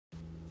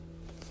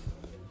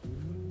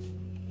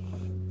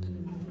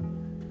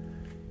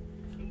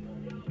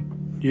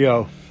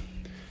Yo,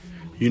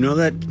 you know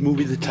that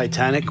movie, The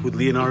Titanic, with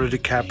Leonardo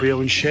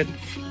DiCaprio and shit?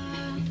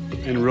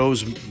 And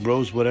Rose,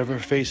 whatever her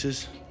face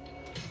is?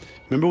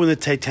 Remember when the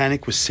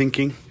Titanic was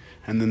sinking,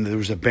 and then there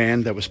was a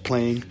band that was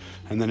playing,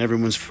 and then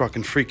everyone's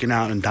fucking freaking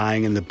out and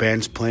dying, and the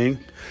band's playing?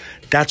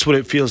 That's what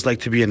it feels like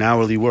to be an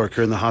hourly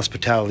worker in the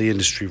hospitality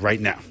industry right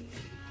now.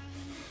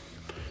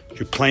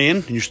 You're playing,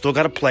 and you still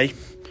gotta play,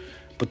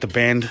 but the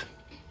band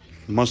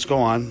must go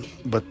on,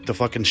 but the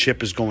fucking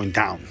ship is going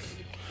down.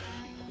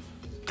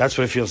 That's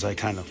what it feels like,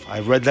 kind of. I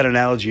read that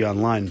analogy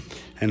online,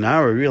 and now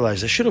I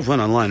realize I should have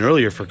went online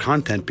earlier for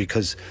content,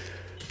 because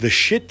the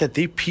shit that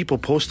people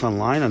post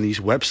online on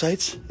these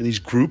websites and these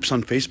groups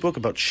on Facebook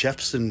about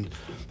chefs and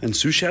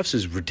sous chefs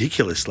is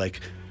ridiculous. Like,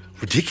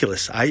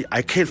 ridiculous.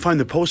 I can't find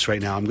the post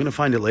right now. I'm going to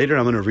find it later, and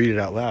I'm going to read it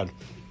out loud.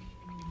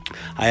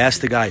 I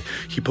asked the guy,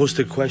 he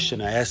posted a question.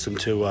 I asked him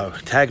to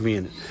tag me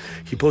in it.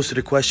 He posted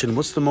a question,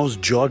 what's the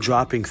most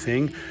jaw-dropping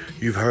thing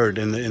you've heard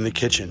in the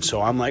kitchen?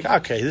 So I'm like,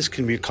 okay, this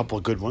can be a couple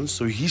of good ones.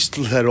 So he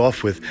led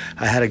off with,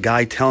 I had a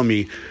guy tell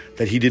me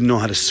that he didn't know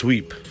how to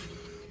sweep.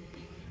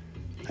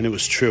 And it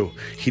was true.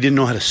 He didn't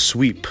know how to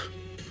sweep.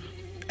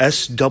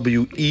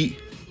 S-W-E-E-P,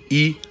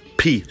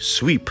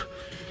 sweep.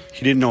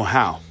 He didn't know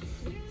how.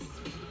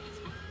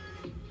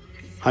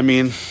 I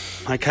mean,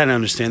 I kind of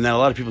understand that. A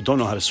lot of people don't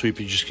know how to sweep.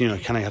 You just, kind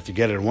of have to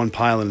get it in one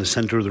pile in the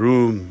center of the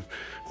room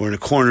or in a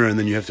corner, and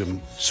then you have to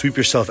sweep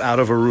yourself out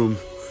of a room.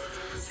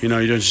 You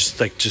don't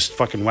just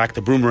fucking whack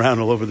the broom around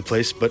all over the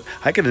place. But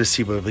I can just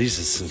see, but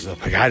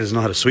a guy doesn't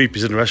know how to sweep.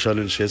 He's in the restaurant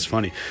industry. It's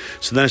funny.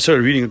 So then I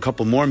started reading a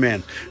couple more,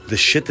 man. The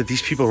shit that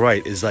these people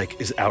write is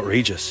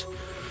outrageous.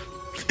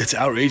 It's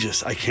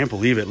outrageous. I can't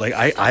believe it. Like,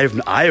 I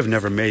have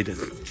never made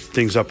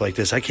things up like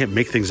this. I can't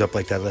make things up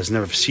like that. I've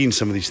never seen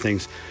some of these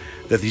things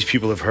that these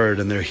people have heard,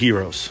 and they're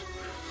heroes.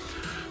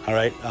 All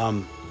right?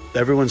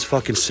 Everyone's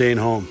fucking staying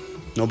home.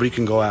 Nobody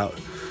can go out.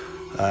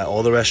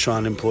 All the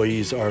restaurant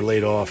employees are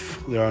laid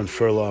off. They're on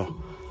furlough.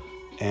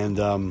 And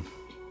the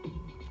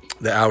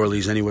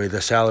hourlies, anyway,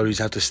 the salaries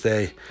have to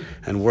stay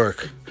and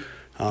work.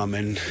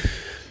 And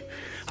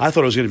I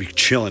thought it was going to be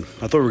chilling.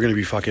 I thought we were going to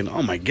be fucking,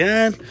 oh my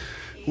God,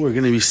 we're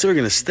going to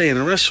stay in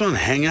a restaurant,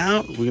 hang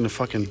out. We're going to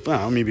fucking,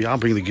 maybe I'll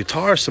bring the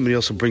guitar. Somebody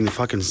else will bring the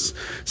fucking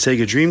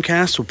Sega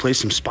Dreamcast. We'll play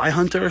some Spy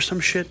Hunter or some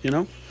shit,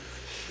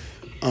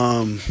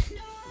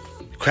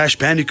 Crash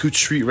Bandicoot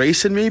Street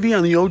Racing, maybe,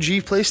 on the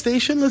OG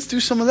PlayStation. Let's do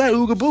some of that.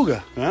 Ooga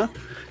booga. Huh?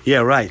 Yeah,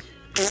 right.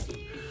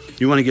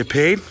 You want to get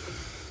paid?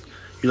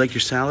 You like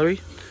your salary?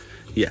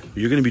 Yeah,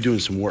 you're going to be doing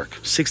some work.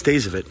 6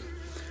 days of it.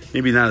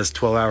 Maybe not as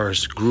 12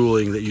 hours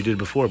grueling that you did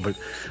before, but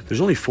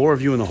there's only 4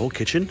 of you in the whole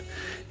kitchen.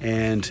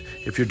 And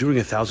if you're doing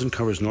 1,000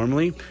 covers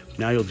normally,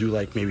 now you'll do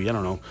like maybe,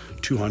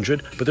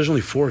 200. But there's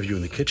only 4 of you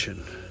in the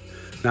kitchen.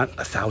 Not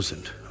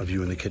 1,000 of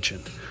you in the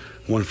kitchen.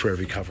 1 for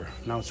every cover.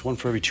 Now it's 1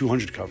 for every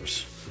 200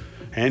 covers.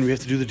 And we have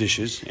to do the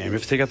dishes, and we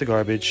have to take out the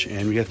garbage,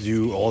 and we have to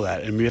do all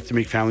that. And we have to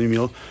make family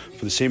meal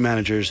for the same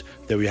managers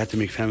that we had to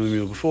make family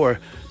meal before.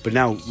 But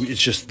now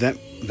it's just them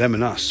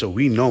and us. So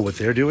we know what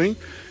they're doing,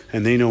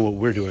 and they know what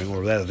we're doing,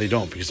 or that they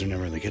don't because they're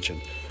never in the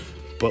kitchen.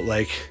 But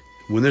like,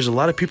 when there's a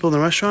lot of people in the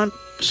restaurant,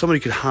 somebody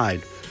could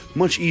hide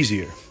much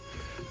easier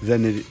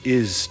than it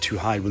is to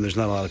hide when there's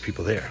not a lot of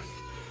people there.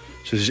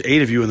 So there's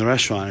 8 of you in the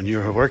restaurant, and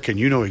you're working.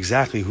 You know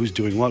exactly who's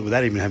doing what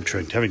without even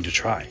having to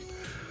try.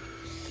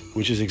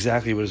 Which is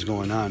exactly what is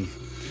going on,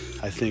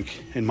 I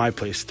think, in my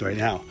place right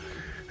now.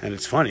 And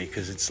it's funny,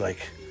 because it's like,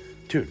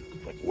 dude,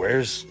 like,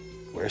 where's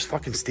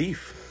fucking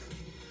Steve?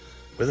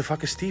 Where the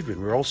fuck is Steve been?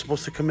 We're all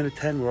supposed to come in at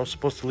 10. We're all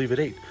supposed to leave at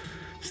 8.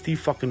 Steve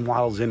fucking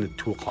waddles in at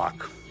 2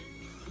 o'clock.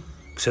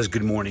 Says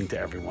good morning to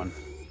everyone.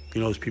 You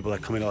know those people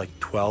that come in at like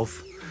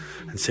 12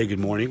 and say good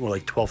morning? Or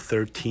like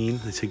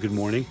 12:13, they say good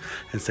morning.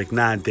 And it's like,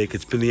 nah, Dick,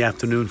 it's been the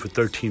afternoon for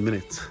 13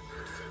 minutes.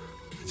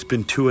 It's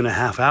been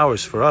 2.5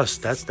 hours for us.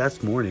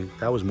 That's morning.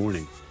 That was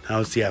morning.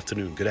 Now it's the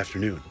afternoon. Good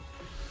afternoon.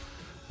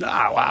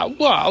 Well,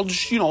 I'll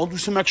just, do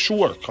some extra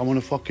work. I'm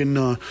going to fucking,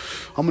 I'm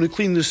going to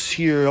clean this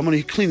here. I'm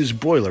going to clean this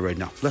broiler right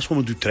now. That's what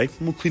I'm going to do today.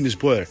 I'm going to clean this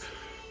boiler.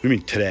 What do you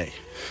mean today?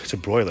 It's a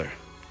broiler.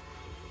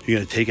 You're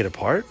going to take it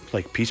apart,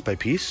 like piece by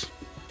piece?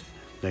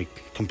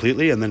 Like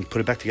completely, and then put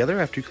it back together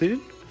after you clean it?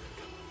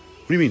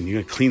 What do you mean?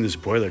 You're going to clean this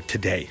broiler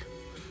today?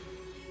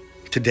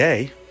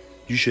 Today?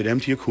 You should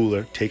empty a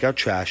cooler, take out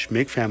trash,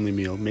 make family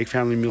meal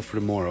for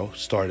tomorrow,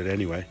 start it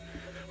anyway.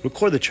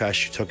 Record the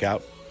trash you took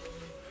out.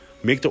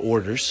 Make the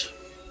orders,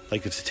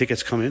 like if the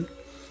tickets come in,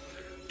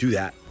 do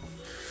that.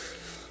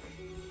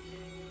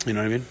 You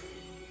know what I mean?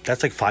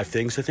 That's like 5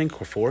 things, I think,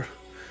 or 4.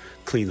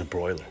 Clean the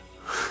broiler.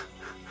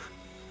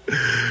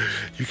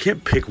 You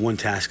can't pick one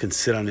task and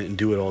sit on it and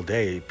do it all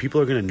day.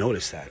 People are going to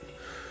notice that.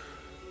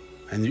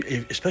 And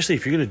especially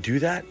if you're going to do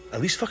that,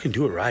 at least fucking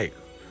do it right.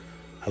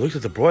 I looked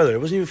at the broiler.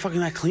 It wasn't even fucking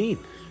that clean.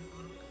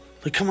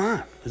 Like, come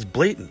on. It's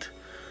blatant.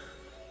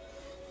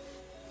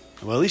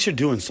 Well, at least you're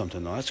doing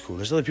something, though. That's cool.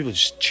 There's other people that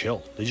just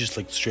chill. They just,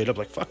 like, straight up,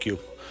 like, fuck you.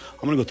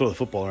 I'm going to go throw the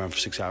football around for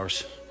 6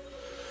 hours.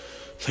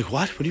 It's like,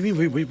 what? What do you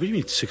mean? What do you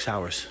mean 6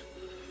 hours?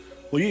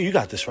 Well, you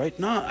got this, right?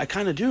 No, I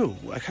kind of do.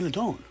 I kind of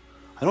don't.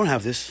 I don't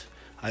have this.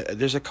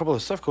 there's a couple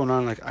of stuff going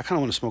on. Like, I kind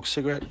of want to smoke a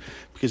cigarette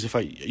because if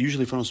I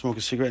don't smoke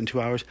a cigarette in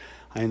 2 hours,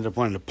 I end up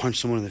wanting to punch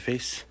someone in the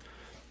face.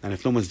 And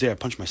if no one's there, I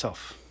punch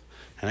myself.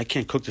 And I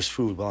can't cook this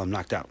food while I'm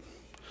knocked out.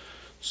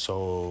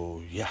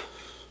 So, yeah.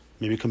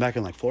 Maybe come back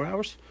in like 4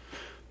 hours?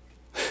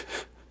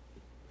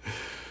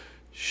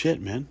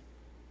 Shit, man.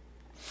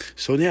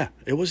 So, yeah,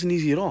 it wasn't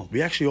easy at all.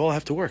 We actually all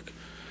have to work.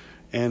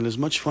 And as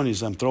much fun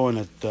as I'm throwing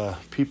at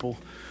people,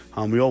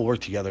 we all work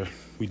together.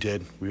 We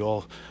did. We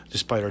all,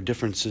 despite our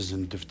differences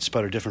and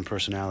despite our different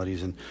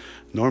personalities. And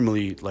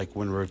normally, like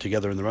when we're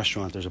together in the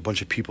restaurant, there's a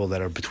bunch of people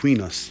that are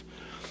between us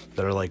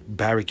that are like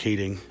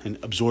barricading and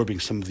absorbing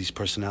some of these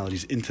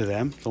personalities into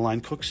them, the line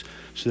cooks,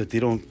 so that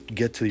they don't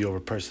get to the other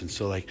person.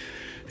 So like,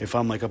 if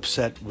I'm like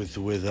upset with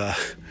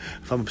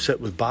if I'm upset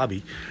with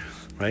Bobby,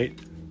 right?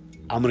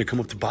 I'm gonna come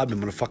up to Bobby.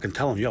 I'm gonna fucking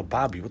tell him, yo,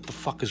 Bobby,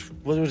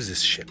 what is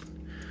this shit?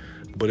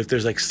 But if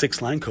there's like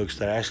 6 line cooks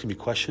that are asking me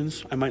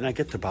questions, I might not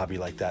get to Bobby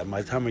like that.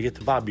 By the time I get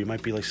to Bobby, it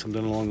might be like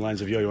something along the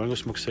lines of, yo, you wanna go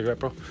smoke a cigarette,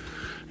 bro?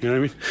 You know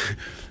what I mean?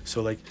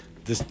 So like,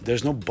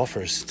 there's no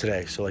buffers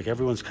today. So like,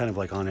 everyone's kind of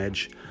like on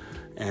edge.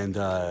 And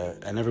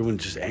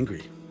everyone's just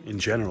angry in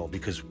general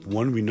because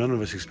none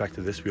of us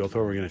expected this. We all thought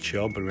we were going to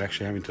chill, but we're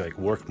actually having to like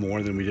work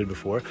more than we did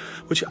before,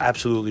 which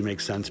absolutely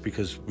makes sense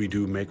because we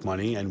do make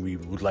money and we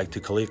would like to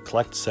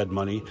collect said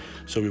money,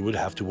 so we would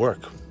have to work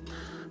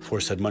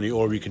for said money,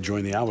 or we could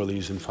join the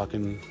hourlies and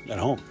fucking at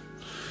home,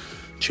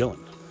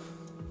 chilling,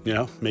 you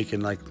know,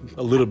 making like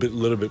a little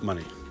bit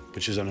money,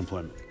 which is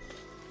unemployment.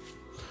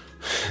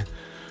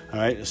 All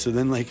right, so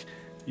then like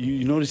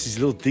you notice these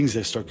little things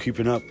that start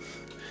creeping up.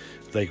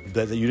 Like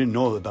that you didn't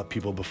know about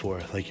people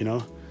before, like, you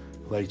know,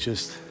 like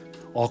just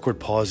awkward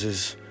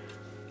pauses,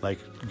 like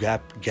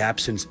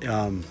gaps in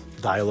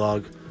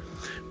dialogue,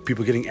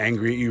 people getting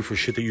angry at you for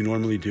shit that you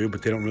normally do,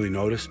 but they don't really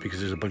notice because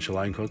there's a bunch of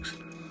line cooks.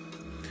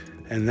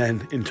 And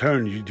then in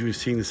turn,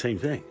 seeing the same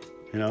thing,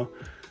 you know.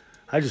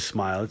 I just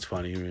smile. It's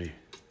funny to me.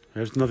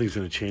 Nothing's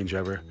gonna change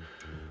ever.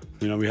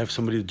 You know, we have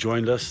somebody that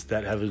joined us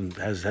that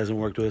hasn't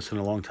worked with us in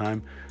a long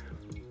time.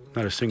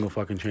 Not a single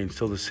fucking change.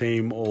 Still the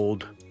same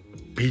old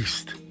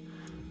beast.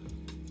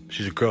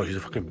 She's a girl. She's a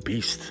fucking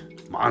beast.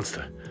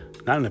 Monster.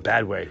 Not in a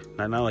bad way.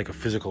 Not like a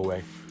physical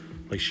way.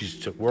 Like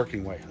she's a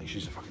working way. Like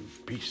she's a fucking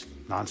beast.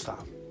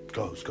 Nonstop.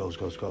 Goes.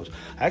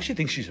 I actually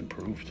think she's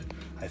improved.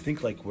 I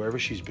think like wherever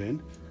she's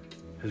been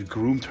has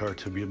groomed her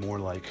to be more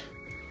like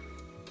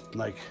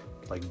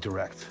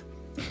direct.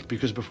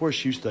 Because before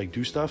she used to like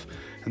do stuff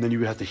and then you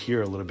would have to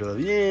hear a little bit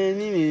of yeah.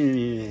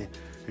 And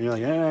you're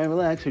like, all right,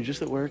 relax. You're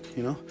just at work,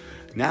 you know?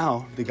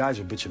 Now the guys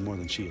are bitching more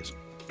than she is.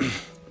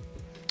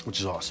 Which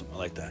is awesome. I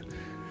like that.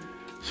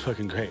 It's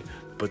fucking great.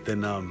 But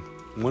then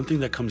one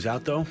thing that comes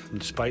out, though,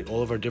 despite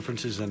all of our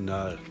differences and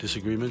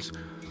disagreements,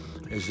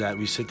 is that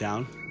we sit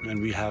down and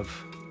we have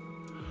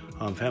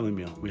family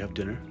meal. We have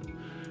dinner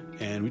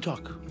and we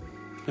talk.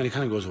 And it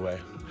kind of goes away.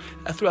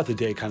 Throughout the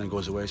day, it kind of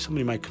goes away.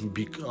 Somebody might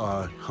be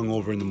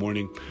hungover in the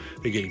morning.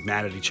 They get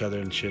mad at each other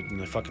and shit, and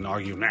they fucking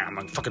argue. Nah, I'm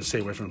gonna fucking stay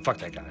away from him. Fuck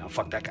that guy. I'll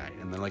fuck that guy.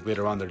 And then like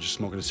later on, they're just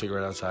smoking a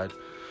cigarette outside.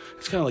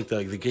 It's kind of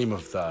like the game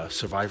of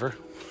Survivor.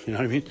 You know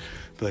what I mean?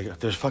 But like,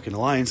 there's fucking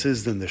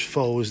alliances, then there's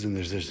foes, then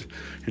there's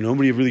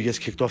nobody really gets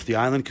kicked off the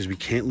island because we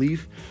can't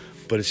leave.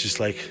 But it's just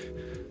like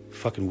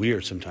fucking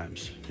weird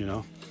sometimes, you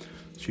know?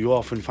 So you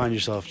often find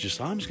yourself just,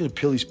 I'm just going to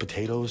peel these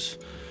potatoes,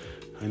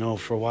 I know,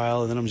 for a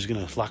while, and then I'm just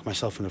going to lock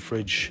myself in the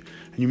fridge.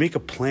 And you make a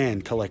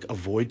plan to like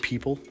avoid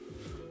people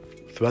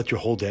throughout your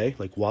whole day,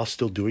 like while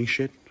still doing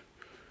shit.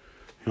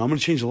 You know, I'm going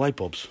to change the light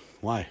bulbs.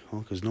 Why?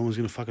 Well, because no one's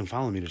going to fucking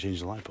follow me to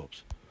change the light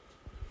bulbs.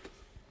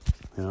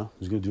 You know, I'm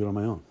just going to do it on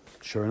my own.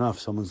 Sure enough,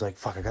 someone's like,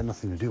 fuck, I got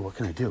nothing to do. What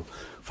can I do?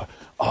 Fuck.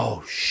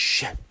 Oh,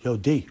 shit. Yo,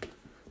 D,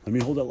 let me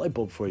hold that light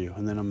bulb for you.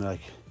 And then I'm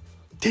like,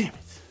 damn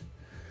it.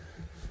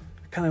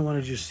 I kind of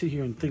want to just sit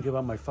here and think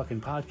about my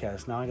fucking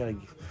podcast. Now I got to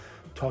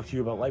talk to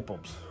you about light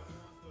bulbs.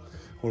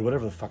 Or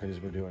whatever the fuck it is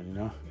we're doing, you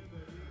know?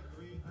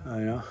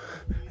 You know?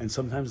 And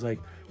sometimes, like,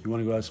 you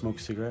want to go out and smoke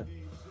a cigarette.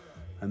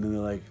 And then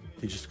they're like,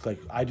 they just, like,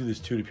 I do this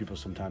too to people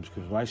sometimes.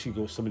 Because when I see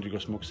somebody go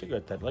smoke a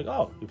cigarette, they're like,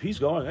 oh, if he's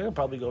going, I could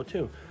probably go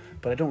too.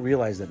 But I don't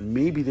realize that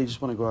maybe they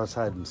just want to go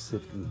outside and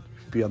sit and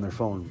be on their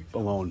phone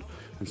alone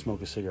and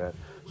smoke a cigarette.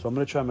 So I'm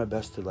going to try my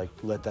best to, like,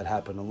 let that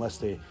happen unless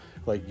they,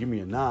 like, give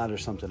me a nod or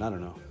something. I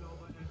don't know.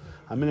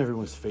 I'm in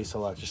everyone's face a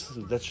lot.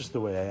 That's just the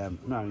way I am.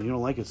 No, you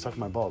don't like it, suck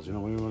my balls. You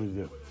know, what do you want me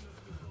to do?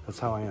 That's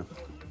how I am.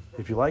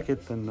 If you like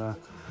it, then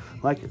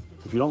like it.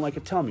 If you don't like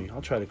it, tell me.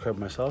 I'll try to curb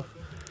myself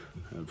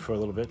for a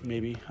little bit,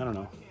 maybe. I don't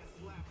know.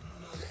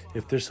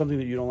 If there's something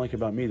that you don't like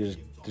about me, there's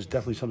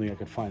definitely something I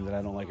could find that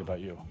I don't like about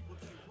you.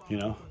 You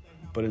know?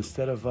 But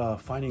instead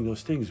of finding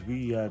those things,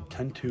 we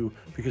tend to,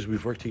 because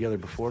we've worked together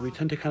before, we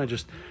tend to kind of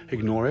just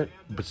ignore it,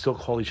 but still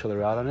call each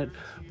other out on it.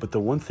 But the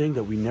one thing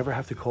that we never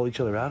have to call each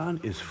other out on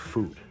is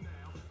food.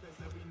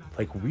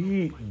 Like,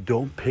 we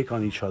don't pick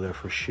on each other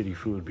for shitty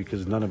food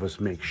because none of us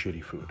make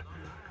shitty food.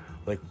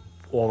 Like,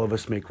 all of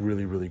us make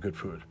really, really good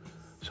food.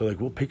 So,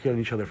 like, we'll pick on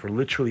each other for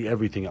literally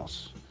everything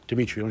else.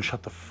 Dimitri, don't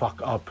shut the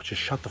fuck up.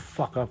 Just shut the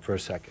fuck up for a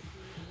second.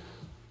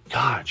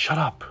 God, shut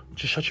up.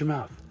 Just shut your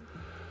mouth.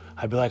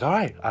 I'd be like, all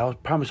right, I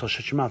promise I'll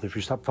shut your mouth if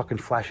you stop fucking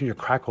flashing your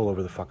crack all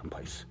over the fucking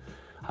place.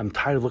 I'm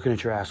tired of looking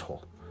at your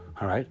asshole.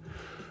 All right?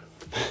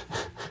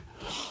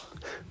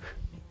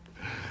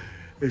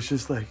 It's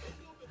just like,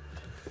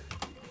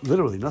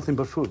 literally nothing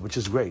but food, which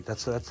is great.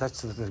 That's a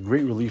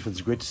great relief.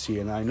 It's great to see.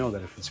 And I know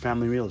that if it's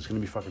family meal, it's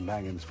going to be fucking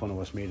banging. It's fun of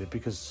us made it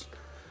because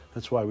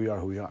that's why we are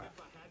who we are.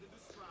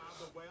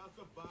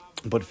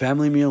 But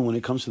family meal, when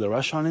it comes to the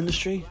restaurant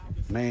industry,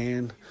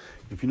 man,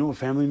 if you know what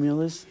family meal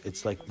is,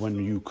 it's like when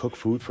you cook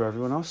food for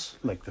everyone else,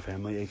 like the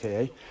family,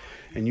 AKA.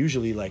 And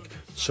usually, like,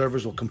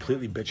 servers will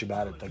completely bitch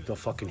about it. Like, they'll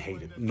fucking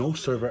hate it. No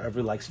server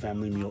ever likes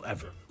family meal,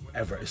 ever.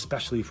 Ever.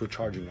 Especially if we're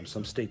charging them.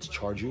 Some states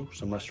charge you.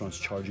 Some restaurants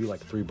charge you,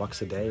 like,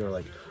 $3 a day or,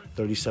 like,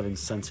 37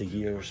 cents a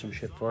year or some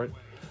shit for it.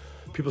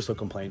 People still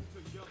complain.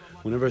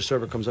 Whenever a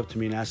server comes up to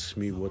me and asks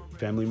me what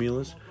family meal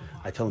is,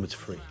 I tell them it's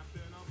free.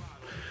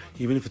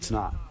 Even if it's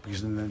not.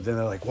 Because then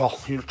they're like, well,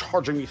 you're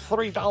charging me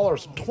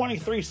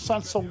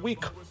 $3.23 a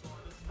week.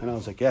 And I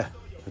was like, yeah,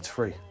 it's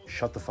free.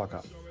 Shut the fuck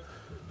up.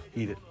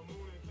 Eat it.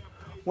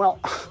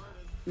 Well,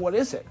 what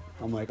is it?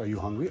 I'm like, are you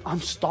hungry?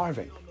 I'm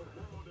starving.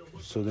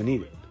 So then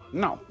eat it.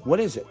 No, what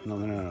is it? No,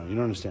 you don't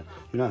understand.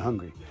 You're not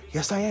hungry.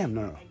 Yes, I am.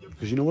 No.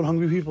 Because you know what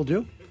hungry people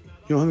do?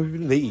 You know what hungry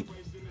people do? They eat.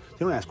 They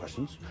don't ask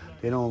questions.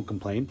 They don't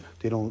complain.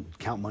 They don't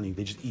count money.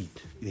 They just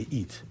eat. They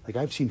eat. Like,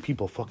 I've seen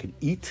people fucking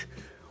eat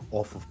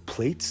off of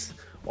plates,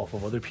 off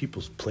of other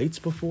people's plates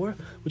before,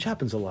 which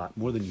happens a lot,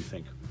 more than you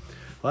think.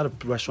 A lot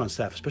of restaurant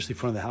staff, especially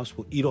front of the house,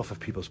 will eat off of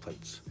people's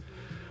plates,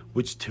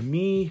 which to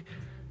me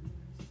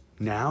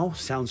now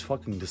sounds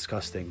fucking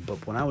disgusting.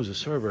 But when I was a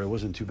server, it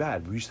wasn't too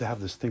bad. We used to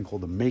have this thing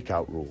called the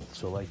makeout rule.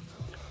 So, like,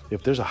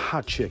 if there's a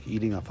hot chick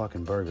eating a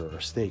fucking burger or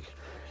steak,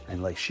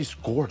 and, like, she's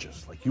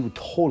gorgeous, like, you would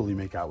totally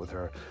make out with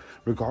her,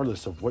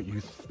 regardless of what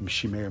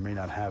she may or may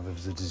not have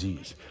as a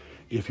disease.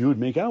 If you would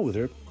make out with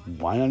her,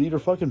 why not eat her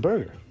fucking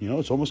burger? You know,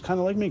 it's almost kind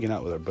of like making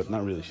out with her, but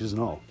not really. She doesn't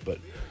know. But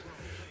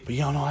you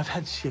know,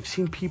 I've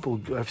seen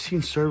people, I've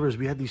seen servers.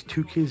 We had these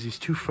two kids, these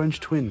two French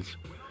twins.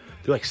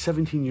 They're like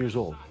 17 years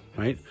old,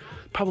 right?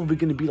 Probably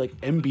going to be like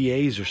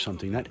MBAs or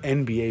something. Not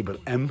NBA, but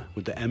M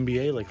with the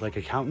MBA, like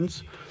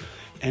accountants.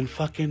 And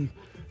fucking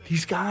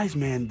these guys,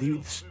 man,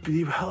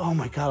 oh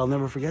my God, I'll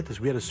never forget this.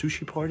 We had a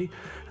sushi party,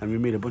 and we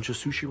made a bunch of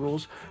sushi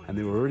rolls, and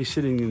they were already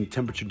sitting in the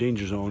temperature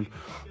danger zone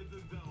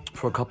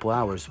for a couple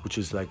hours, which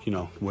is like, you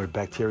know, where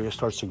bacteria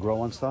starts to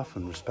grow on stuff,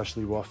 and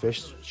especially raw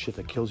fish, shit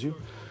that kills you.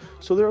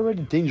 So they're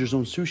already danger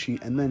zone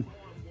sushi, and then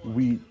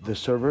the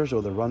servers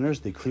or the runners,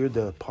 they cleared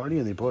the party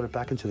and they brought it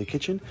back into the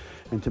kitchen,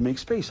 and to make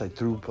space, I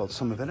threw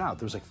some of it out.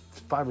 There was like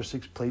 5 or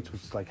 6 plates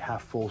with like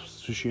half full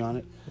sushi on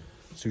it,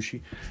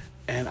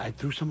 and I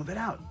threw some of it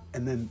out.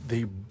 And then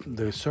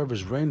the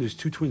servers these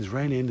two twins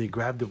ran in, they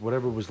grabbed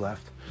whatever was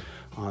left,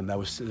 that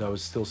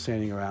was still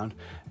standing around,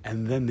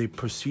 and then they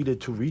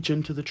proceeded to reach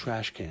into the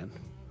trash can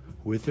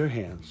with their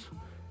hands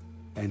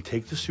and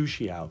take the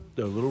sushi out,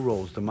 the little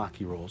rolls, the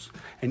maki rolls,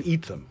 and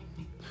eat them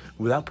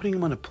without putting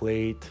them on a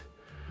plate.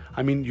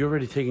 I mean, you're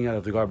already taking it out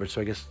of the garbage,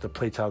 so I guess the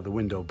plate's out of the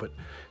window, but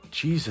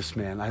Jesus,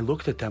 man, I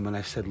looked at them and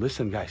I said,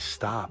 listen, guys,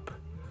 stop.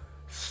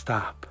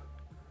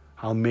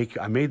 I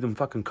made them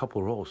fucking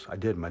couple rolls. I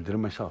did it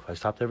myself. I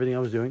stopped everything I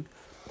was doing.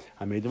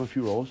 I made them a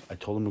few rolls. I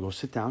told them to go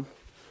sit down.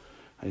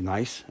 And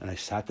I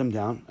sat them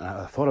down. And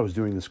I thought I was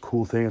doing this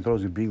cool thing. I thought I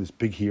was being this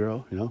big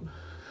hero, you know.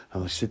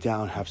 I'm like, sit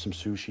down, have some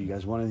sushi. You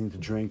guys want anything to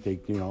drink?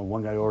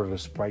 One guy ordered a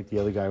Sprite, the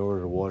other guy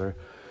ordered a water.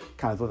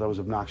 Kind of thought that was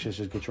obnoxious,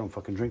 just get your own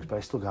fucking drinks, but I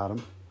still got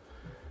them.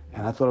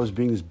 And I thought I was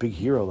being this big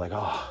hero, like,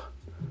 oh,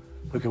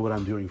 look at what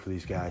I'm doing for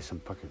these guys.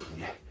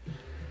 Yeah.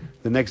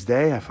 The next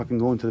day, I fucking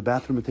go into the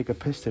bathroom and take a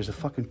piss. There's a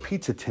fucking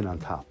pizza tin on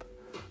top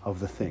of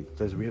the thing.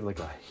 We have like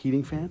a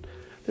heating fan.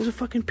 There's a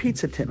fucking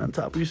pizza tin on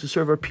top. We used to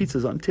serve our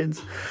pizzas on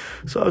tins.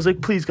 So I was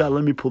like, please, God,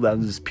 let me pull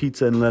down this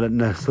pizza and let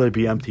it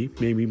be empty.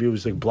 Maybe it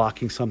was like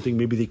blocking something.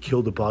 Maybe they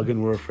killed the bug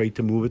and were afraid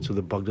to move it so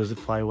the bug doesn't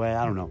fly away.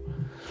 I don't know.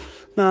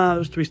 Nah, there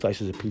was 3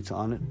 slices of pizza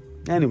on it.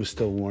 And it was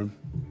still warm.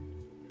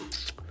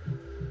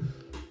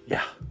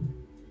 Yeah.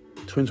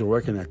 Twins were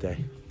working that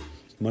day.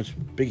 Much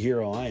big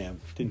hero I am.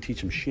 Didn't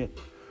teach them shit.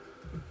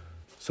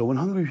 So when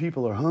hungry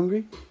people are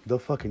hungry, they'll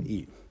fucking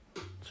eat.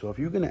 So if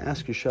you're going to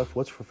ask your chef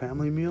what's for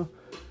family meal,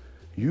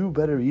 you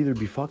better either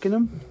be fucking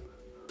them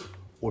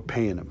or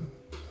paying them.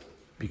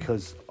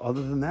 Because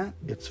other than that,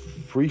 it's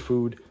free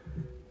food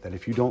that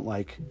if you don't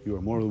like, you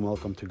are more than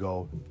welcome to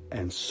go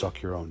and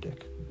suck your own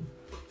dick.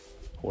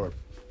 Or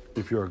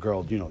if you're a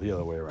girl, the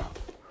other way around.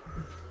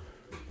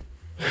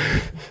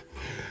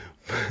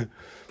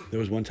 There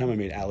was one time I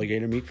made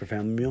alligator meat for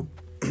family meal.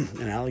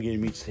 And alligator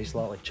meat tastes a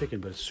lot like chicken,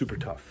 but it's super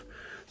tough.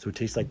 So it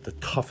tastes like the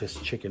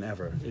toughest chicken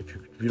ever if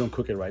you don't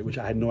cook it right, which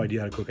I had no idea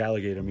how to cook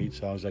alligator meat.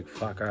 So I was like,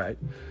 fuck, all right.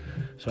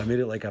 So I made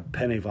it like a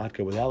penne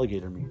vodka with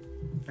alligator meat.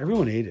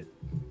 Everyone ate it.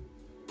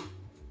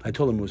 I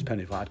told them it was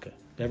penne vodka.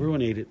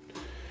 Everyone ate it.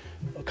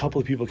 A couple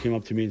of people came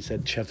up to me and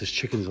said, Chef, this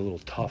chicken's a little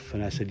tough.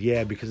 And I said,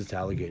 yeah, because it's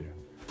alligator.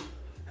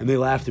 And they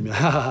laughed at me,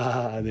 ha, ha,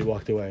 ha, and they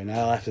walked away. And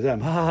I laughed at them,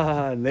 ha, ha,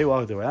 ha, and they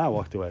walked away. And I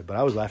walked away. But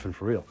I was laughing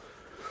for real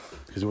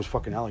because it was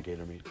fucking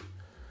alligator meat.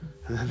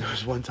 And then there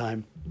was one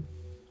time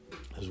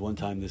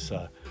this,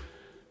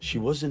 she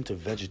wasn't a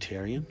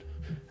vegetarian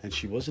and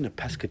she wasn't a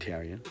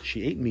pescatarian.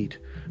 She ate meat,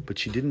 but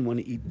she didn't want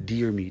to eat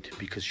deer meat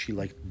because she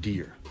liked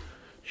deer.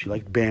 She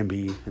liked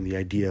Bambi and the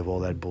idea of all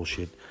that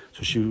bullshit,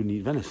 so she wouldn't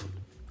eat venison.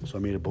 So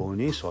I made a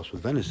bolognese sauce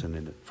with venison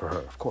in it for her,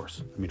 of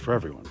course. I mean, for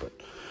everyone, but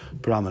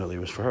predominantly it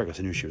was for her because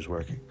I knew she was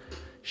working.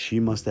 She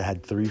must have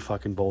had 3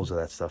 fucking bowls of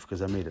that stuff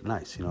because I made it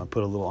nice. You know, I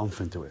put a little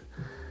oomph into it.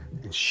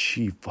 And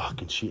she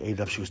ate it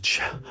up. She goes,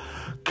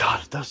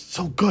 God, that's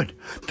so good.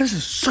 This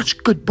is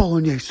such good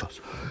bolognese sauce.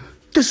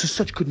 This is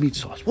such good meat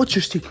sauce. What's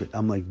your secret?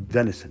 I'm like,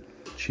 venison.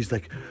 She's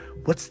like,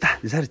 what's that?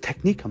 Is that a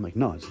technique? I'm like,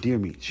 no, it's deer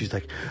meat. She's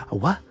like, a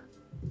what?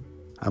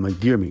 I'm like,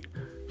 deer meat.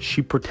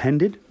 She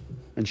pretended,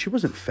 and she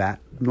wasn't fat,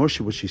 nor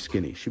was she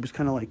skinny. She was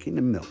kind of like in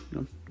the middle. You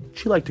know?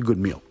 She liked a good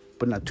meal,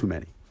 but not too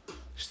many.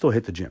 She still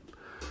hit the gym.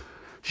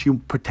 She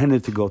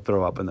pretended to go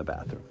throw up in the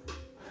bathroom.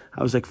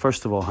 I was like,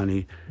 first of all,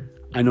 honey,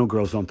 I know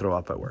girls don't throw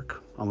up at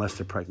work unless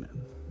they're pregnant.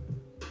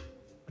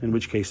 In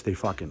which case, they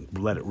fucking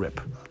let it rip.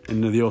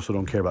 And they also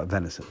don't care about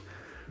venison.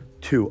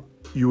 2,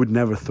 you would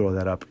never throw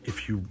that up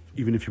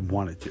even if you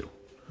wanted to.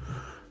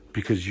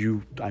 Because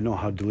I know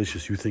how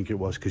delicious you think it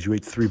was because you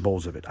ate 3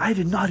 bowls of it. I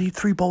did not eat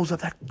 3 bowls of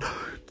that.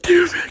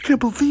 Dude, I can't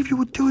believe you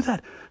would do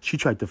that. She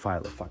tried to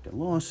file a fucking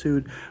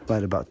lawsuit,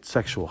 write about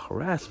sexual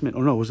harassment.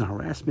 Oh, no, it wasn't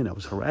harassment. I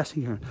was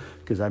harassing her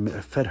because I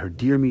fed her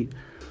deer meat.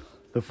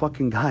 The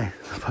fucking guy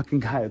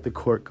at the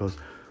court goes,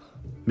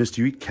 Miss,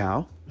 do you eat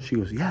cow? She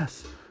goes,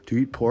 yes. Do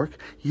you eat pork?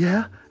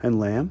 Yeah. And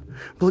lamb?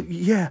 Well,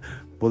 yeah.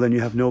 Well, then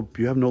you have no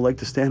leg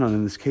to stand on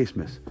in this case,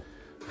 miss.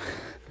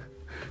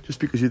 Just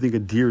because you think a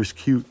deer is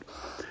cute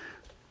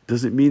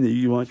doesn't mean that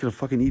you aren't going to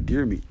fucking eat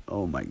deer meat.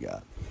 Oh, my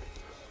God.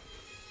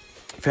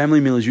 Family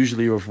meal is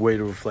usually a way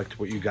to reflect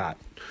what you got,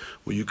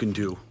 what you can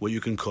do, what you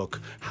can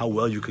cook, how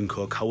well you can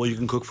cook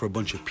for a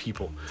bunch of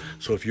people.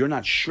 So if you're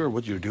not sure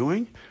what you're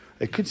doing,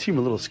 it could seem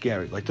a little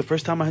scary. Like the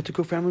first time I had to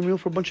cook family meal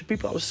for a bunch of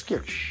people, I was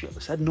scared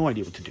shitless. I had no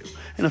idea what to do.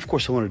 And of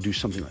course, I wanted to do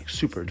something like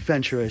super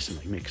adventurous and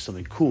like make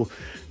something cool.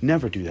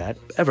 Never do that.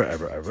 Ever,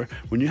 ever, ever.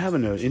 When you're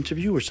having an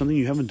interview or something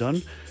you haven't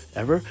done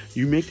ever,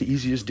 you make the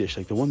easiest dish,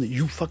 like the one that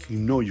you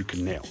fucking know you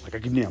can nail. Like I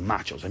can nail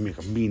nachos. I make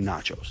a mean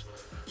nachos.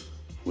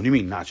 What do you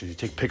mean nachos? You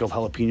take pickled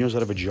jalapenos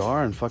out of a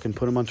jar and fucking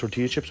put them on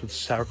tortilla chips with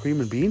sour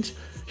cream and beans?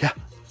 Yeah,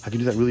 I can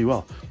do that really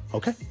well.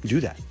 Okay, do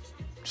that.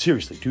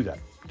 Seriously, do that.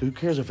 Who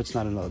cares if it's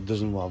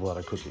doesn't involve a lot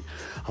of cooking?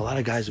 A lot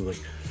of guys will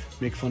like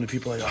make fun of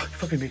people like, oh, you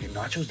fucking making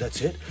nachos,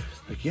 that's it?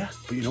 Like, yeah,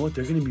 but you know what?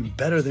 They're gonna be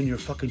better than your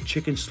fucking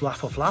chicken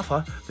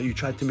flaffa that you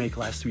tried to make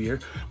last year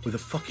with a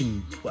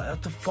fucking,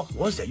 what the fuck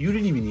was that? You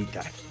didn't even eat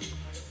that.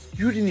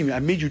 I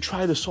made you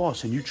try the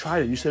sauce and you tried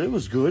it and you said it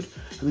was good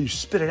and then you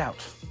spit it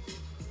out.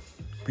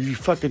 But you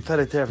fucking fed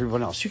it to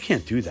everyone else. You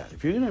can't do that.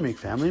 If you're gonna make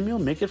family meal,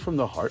 make it from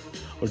the heart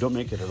or don't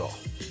make it at all.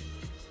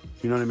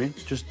 You know what I mean?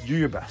 Just do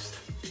your best.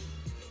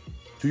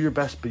 Do your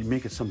best, but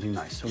make it something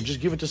nice. Or just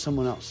give it to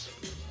someone else.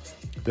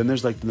 Then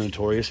there's like the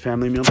notorious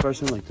family meal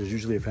person. Like there's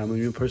usually a family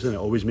meal person that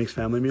always makes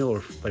family meal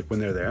or like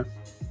when they're there.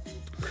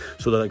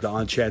 So they're like the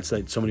on chance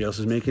that somebody else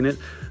is making it,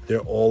 they're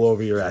all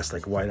over your ass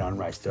like white on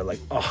rice. They're like,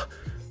 oh,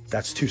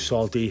 that's too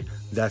salty.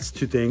 That's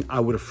too thing. I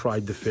would have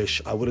fried the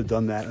fish. I would have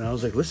done that. And I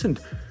was like, listen,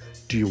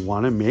 do you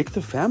want to make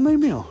the family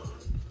meal?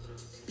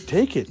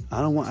 Take it.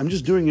 I'm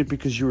just doing it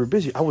because you were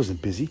busy. I wasn't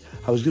busy.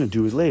 I was going to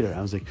do it later.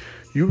 I was like,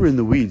 you were in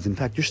the weeds. In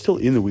fact, you're still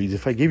in the weeds.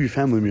 If I gave you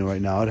family meal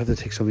right now, I'd have to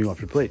take something off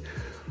your plate.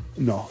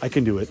 No, I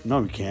can do it.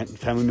 No, we can't.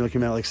 Family meal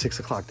came out at like 6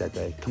 o'clock that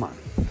day. Come on.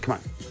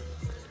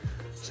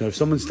 So if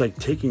someone's like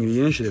taking the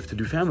initiative to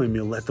do family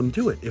meal, let them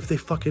do it. If they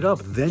fuck it up,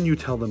 then you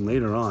tell them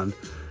later on,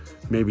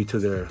 maybe to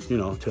their,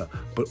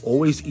 but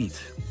always eat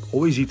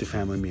the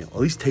family meal. At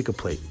least take a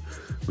plate.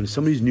 When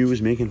somebody's new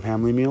is making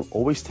family meal,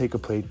 always take a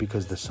plate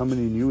because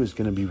somebody new is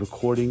going to be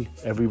recording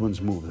everyone's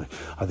move. Like,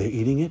 are they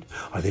eating it?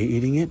 Are they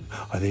eating it?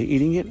 Are they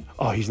eating it?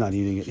 Oh, he's not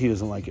eating it. He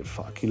doesn't like it.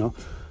 Fuck,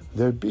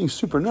 They're being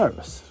super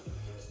nervous.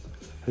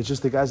 It's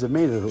just the guys that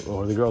made it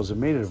or the girls that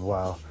made it a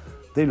while,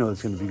 they know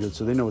it's going to be good,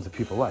 so they know what the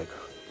people like.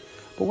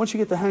 But once you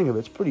get the hang of it,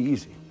 it's pretty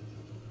easy.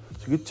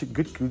 It's a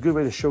good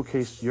way to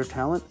showcase your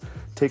talent,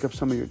 take up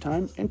some of your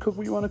time, and cook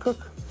what you want to cook.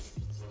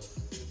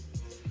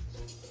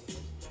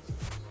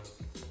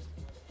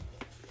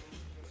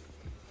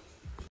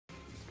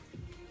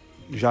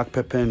 Jacques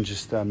Pepin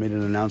just made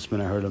an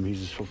announcement. I heard him.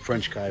 He's a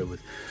French guy with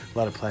a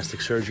lot of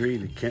plastic surgery.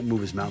 He can't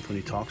move his mouth when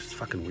he talks. It's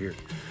fucking weird.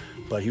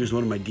 But he was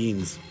one of my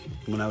deans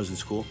when I was in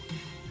school,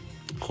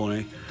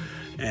 culinary,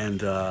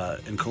 and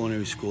in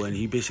culinary school. And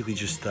he basically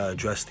just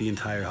addressed the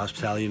entire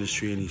hospitality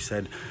industry. And he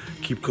said,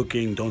 keep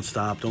cooking. Don't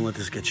stop. Don't let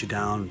this get you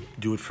down.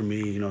 Do it for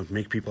me.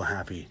 Make people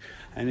happy.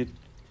 And it,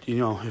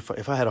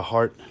 if I had a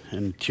heart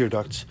and tear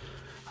ducts,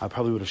 I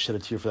probably would have shed a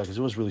tear for that because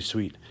it was really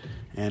sweet.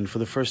 And for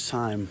the first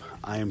time,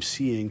 I am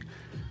seeing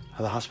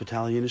how the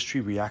hospitality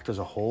industry react as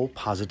a whole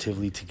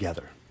positively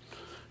together.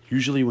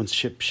 Usually when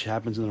shit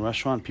happens in the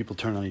restaurant, people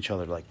turn on each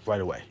other like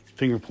right away.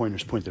 Finger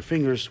pointers point their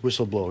fingers,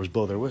 whistleblowers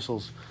blow their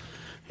whistles.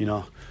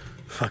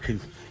 Fucking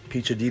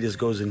Peach Adidas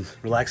goes and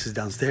relaxes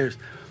downstairs.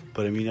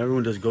 But I mean,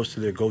 everyone goes to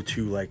their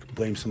go-to, like,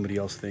 blame somebody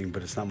else thing,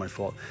 but it's not my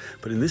fault.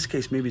 But in this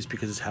case, maybe it's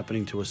because it's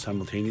happening to us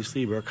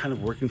simultaneously. We're kind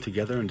of working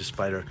together, and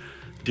despite our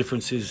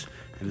differences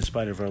and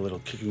despite of our little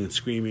kicking and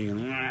screaming,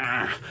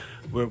 and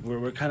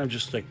we're kind of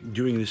just like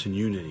doing this in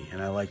unity,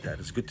 and I like that.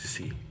 It's good to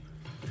see.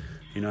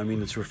 You know what I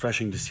mean? It's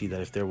refreshing to see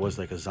that if there was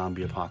like a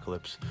zombie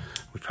apocalypse,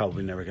 which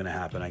probably never going to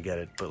happen, I get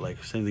it. But like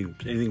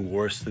anything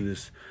worse than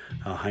this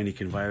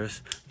Heineken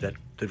virus, that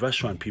the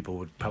restaurant people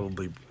would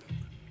probably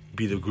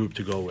be the group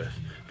to go with,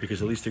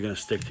 because at least they're going to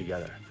stick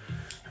together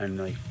and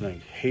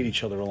like hate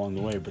each other along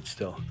the way, but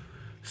still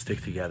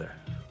stick together.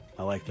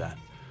 I like that.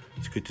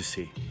 It's good to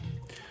see.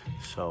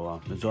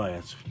 So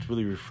it's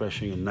really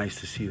refreshing and nice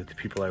to see that the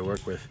people I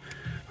work with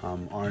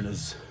aren't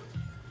as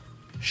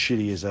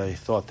shitty as I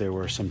thought they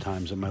were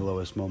sometimes at my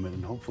lowest moment,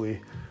 and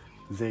hopefully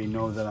they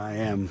know that I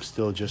am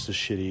still just as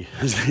shitty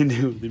as they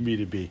knew me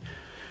to be,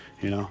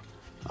 you know.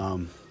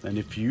 And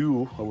if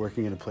you are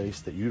working in a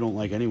place that you don't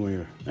like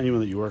anyone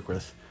that you work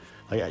with,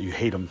 like you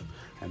hate them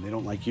and they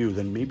don't like you,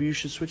 then maybe you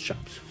should switch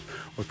jobs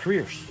or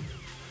careers,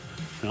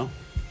 you know.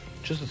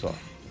 Just a thought.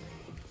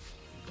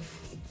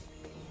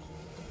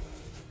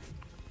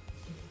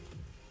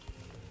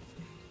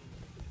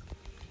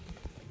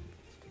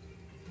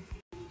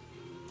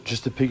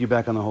 Just to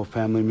piggyback on the whole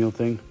family meal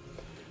thing,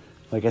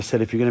 like I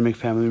said, if you're going to make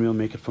family meal,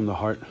 make it from the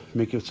heart.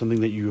 Make it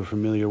something that you're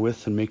familiar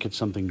with, and make it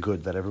something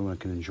good that everyone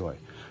can enjoy.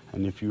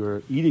 And if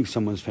you're eating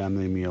someone's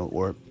family meal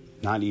or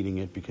not eating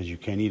it because you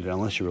can't eat it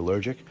unless you're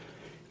allergic,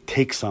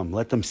 take some.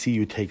 Let them see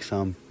you take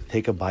some.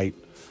 Take a bite.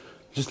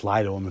 Just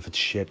lie to them if it's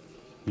shit.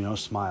 You know,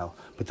 smile.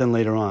 But then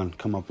later on,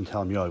 come up and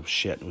tell them, yo, it was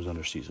shit. It was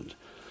under-seasoned.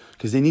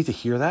 Because they need to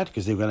hear that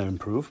because they've got to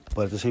improve.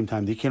 But at the same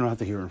time, they can't have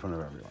to hear it in front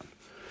of everyone.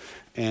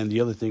 And the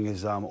other thing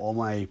is all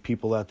my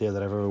people out there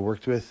that I've ever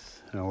worked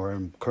with, or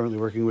I'm currently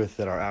working with,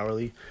 that are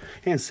hourly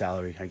and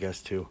salary, I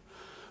guess, too.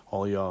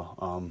 All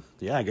y'all,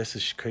 I guess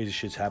this crazy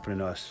shit's happening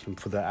to us. And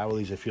for the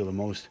hourlies, I feel the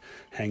most.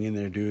 Hang in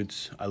there,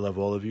 dudes. I love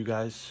all of you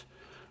guys,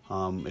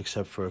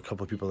 except for a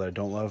couple of people that I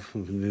don't love,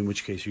 in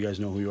which case you guys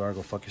know who you are.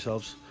 Go fuck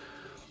yourselves.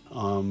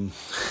 No,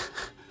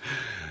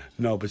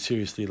 but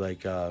seriously,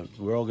 like,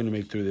 we're all going to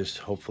make through this,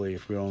 hopefully,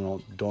 if we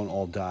don't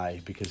all die,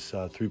 because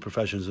 3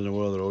 professions in the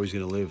world are always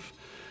going to live.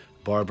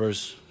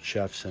 Barbers,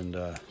 chefs, and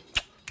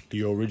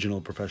the original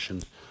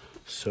profession.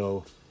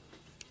 So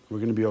we're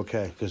going to be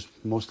okay, because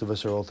most of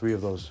us are all 3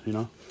 of those, you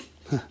know?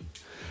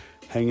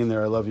 Hang in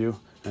there. I love you.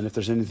 And if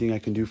there's anything I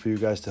can do for you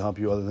guys to help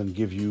you other than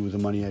give you the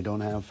money I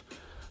don't have,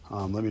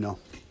 let me know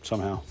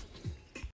somehow.